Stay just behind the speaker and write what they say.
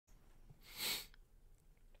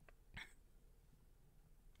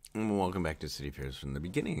Welcome back to City Affairs from the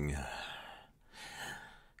beginning.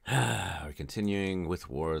 We're continuing with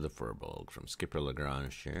War of the Furbolg from Skipper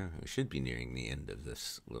LeGrange here. We should be nearing the end of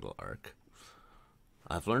this little arc.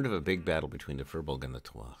 I've learned of a big battle between the Furbolg and the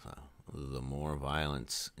Tuatha. The more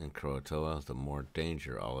violence in Croatoa, the more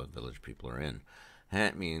danger all the village people are in.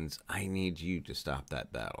 That means I need you to stop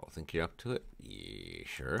that battle. Think you're up to it? Yeah,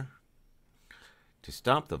 sure. To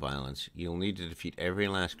stop the violence, you'll need to defeat every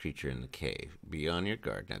last creature in the cave. Be on your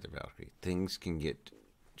guard, Nether Valkyrie. Things can get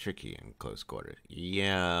tricky in close quarters.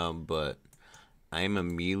 Yeah, but I'm a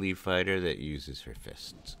melee fighter that uses her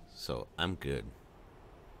fists, so I'm good.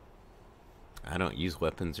 I don't use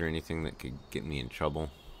weapons or anything that could get me in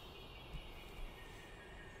trouble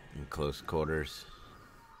in close quarters.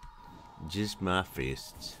 Just my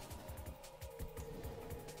fists.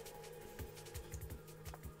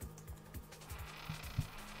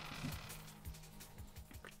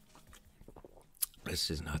 This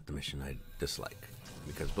is not the mission I dislike.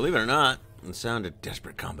 Because believe it or not, the sound of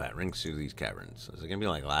desperate combat rings through these caverns. Is it going to be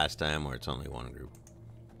like last time where it's only one group?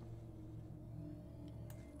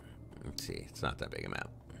 Let's see. It's not that big a map.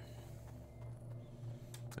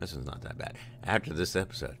 This one's not that bad. After this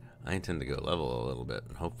episode, I intend to go level a little bit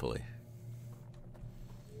and hopefully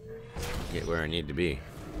get where I need to be.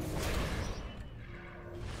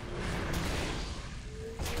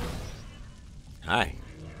 Hi.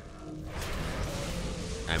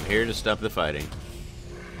 I'm here to stop the fighting.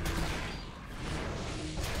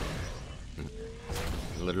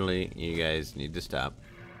 Literally, you guys need to stop.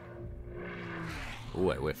 Ooh,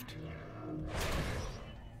 I whiffed.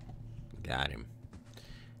 Got him.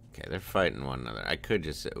 Okay, they're fighting one another. I could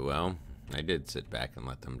just sit, well, I did sit back and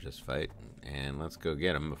let them just fight. And let's go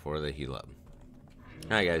get them before they heal up.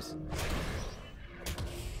 Hi, guys.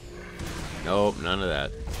 Nope, none of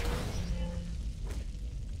that.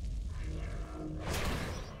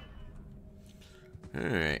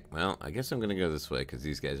 Alright, well, I guess I'm gonna go this way because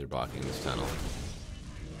these guys are blocking this tunnel.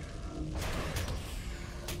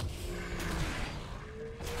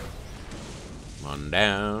 On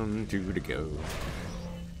down to the go.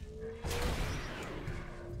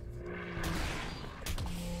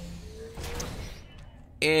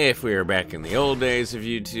 If we were back in the old days of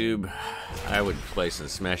YouTube, I would play some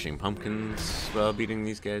Smashing Pumpkins while beating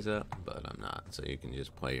these guys up, but I'm not, so you can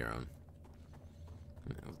just play your own.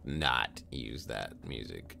 Not use that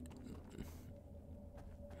music.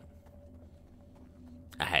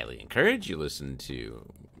 I highly encourage you listen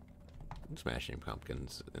to Smashing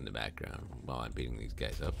Pumpkins in the background while I'm beating these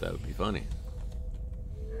guys up. That would be funny.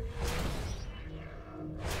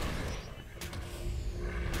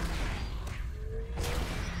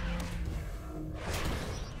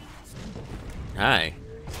 Hi.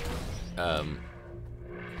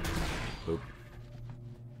 Oop.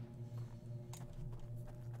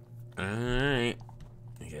 Alright.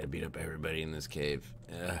 I gotta beat up everybody in this cave.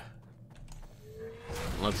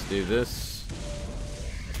 Let's do this.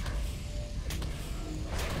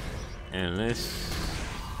 And this.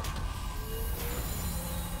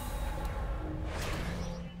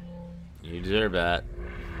 You deserve that.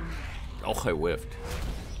 Oh, I whiffed.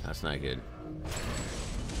 That's not good.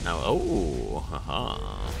 Now, oh,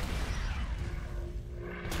 haha.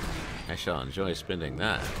 I shall enjoy spending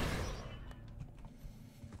that.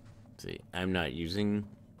 See, I'm not using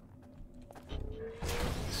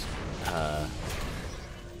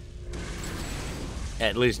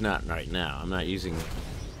at least not right now. I'm not using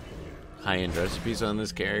high-end recipes on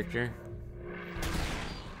this character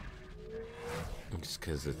just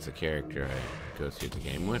because it's a character I go through the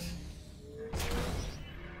game with.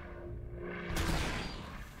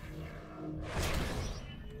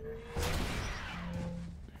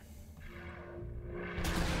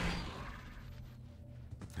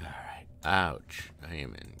 Ouch. I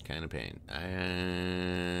am in kind of pain.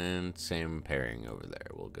 And same pairing over there.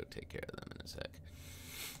 We'll go take care of them in a sec.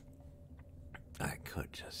 I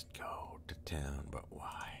could just go to town, but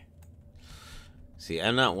why? See,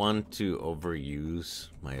 I'm not one to overuse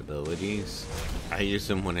my abilities. I use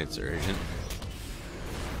them when it's urgent.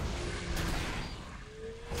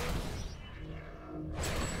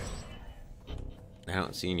 I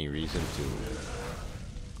don't see any reason to.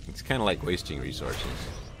 It's kind of like wasting resources.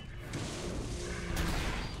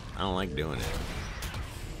 I don't like doing it.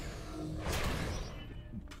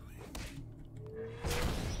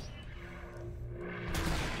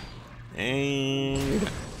 And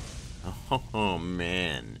oh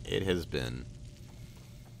man, it has been.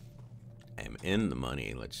 I'm in the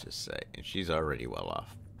money, let's just say, and she's already well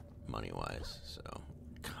off money-wise, so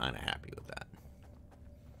kind of happy with that.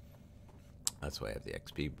 That's why I have the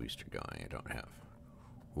XP booster going. I don't have.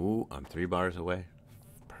 Ooh, I'm 3 bars away.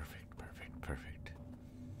 perfect.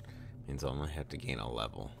 Means I'll only have to gain a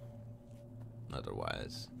level.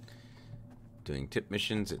 Otherwise, doing tip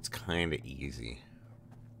missions, it's kind of easy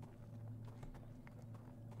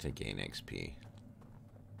to gain XP.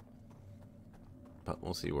 But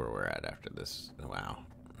we'll see where we're at after this. Wow,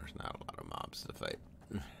 there's not a lot of mobs to fight.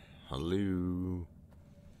 Hello.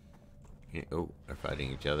 Oh, they're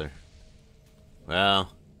fighting each other.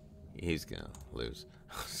 Well, he's gonna lose.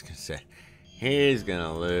 I was gonna say, he's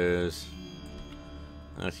gonna lose.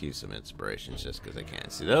 Let's use some inspirations just because I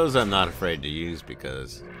can't see. Those I'm not afraid to use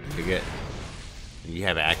because you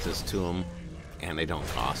have access to them and they don't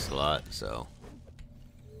cost a lot, so.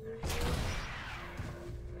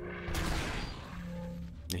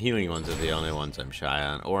 The healing ones are the only ones I'm shy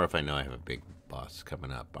on, or if I know I have a big boss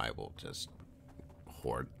coming up, I will just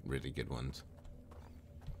hoard really good ones.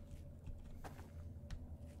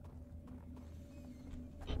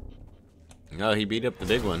 Oh, he beat up the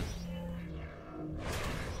big one.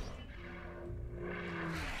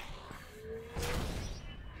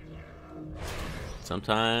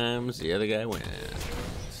 Sometimes the other guy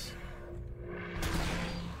wins.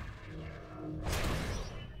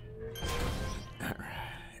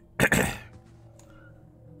 Alright.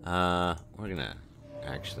 We're gonna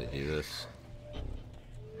actually do this.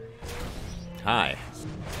 Hi.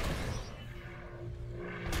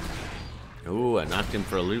 Ooh, I knocked him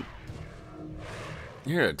for a loop.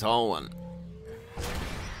 You're a tall one.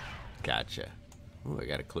 Gotcha. Ooh, I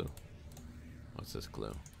got a clue. What's this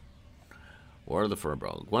clue? War of the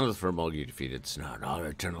Furbolg. One of the Furbolg you defeated, Snot. Our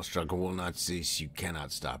eternal struggle will not cease. You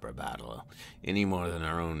cannot stop our battle any more than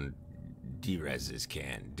our own D-Reses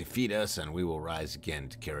can. Defeat us and we will rise again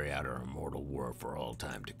to carry out our immortal war for all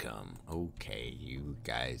time to come. Okay, you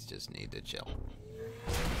guys just need to chill.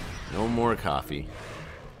 No more coffee.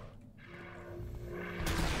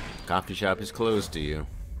 Coffee shop is closed to you.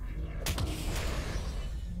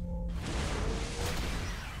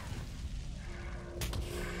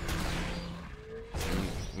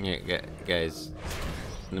 Yeah, guys,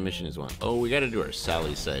 the mission is one. Oh, we gotta do our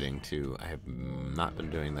Sally sighting too. I have not been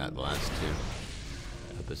doing that the last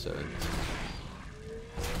 2 episodes.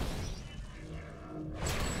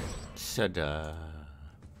 Ta-da.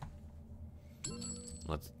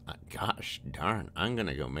 Let's, gosh darn, I'm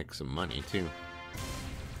gonna go make some money too.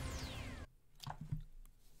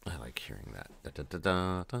 I like hearing that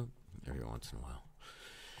da-da-da-da-da every once in a while.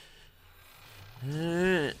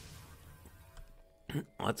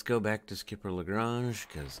 Let's go back to Skipper LeGrange,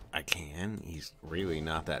 because I can. He's really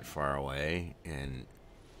not that far away, and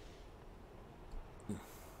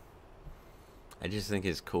I just think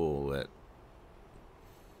it's cool that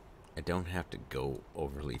I don't have to go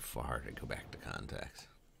overly far to go back to contacts.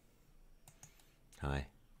 Hi.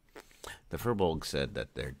 The Furbolg said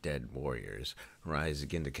that their dead warriors rise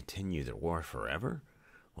again to continue their war forever?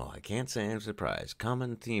 Well, I can't say I'm surprised.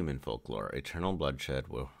 Common theme in folklore, eternal bloodshed,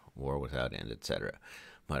 war without end, etc.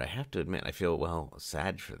 But I have to admit, I feel, well,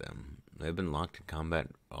 sad for them. They've been locked in combat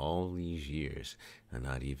all these years, and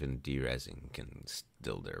not even D-Resing can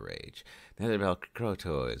still their rage.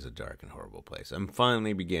 Croatoa is a dark and horrible place. I'm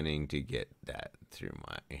finally beginning to get that through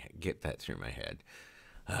my head.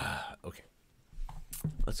 Okay.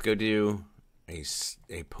 Let's go do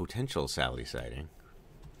a potential Sally sighting.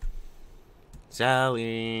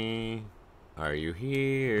 Sally, are you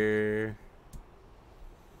here?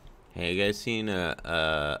 Hey, you guys seen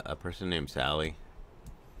a person named Sally?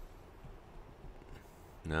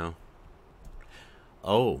 No?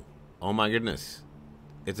 Oh my goodness.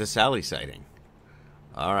 It's a Sally sighting.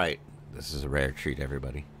 Alright, this is a rare treat,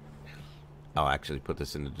 everybody. I'll actually put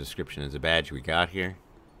this in the description as a badge we got here.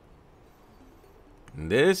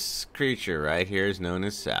 This creature right here is known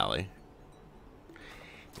as Sally.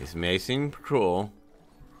 This may seem cruel.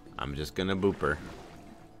 I'm just gonna boop her.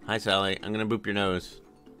 Hi, Sally. I'm gonna boop your nose.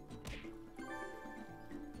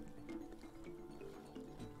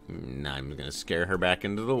 Now I'm gonna scare her back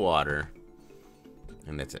into the water.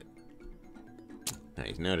 And that's it. Now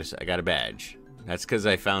you notice I got a badge. That's because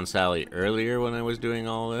I found Sally earlier when I was doing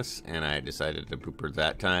all this, and I decided to boop her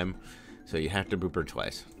that time. So you have to boop her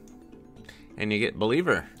twice. And you get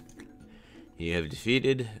Believer. You have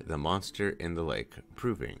defeated the monster in the lake,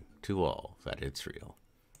 proving to all that it's real.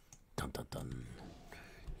 Dun dun dun.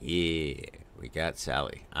 Yeah, we got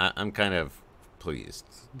Sally. I'm kind of pleased.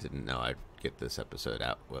 Didn't know I'd get this episode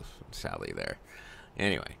out with Sally there.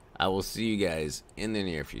 Anyway, I will see you guys in the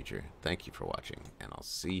near future. Thank you for watching, and I'll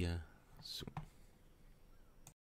see you soon.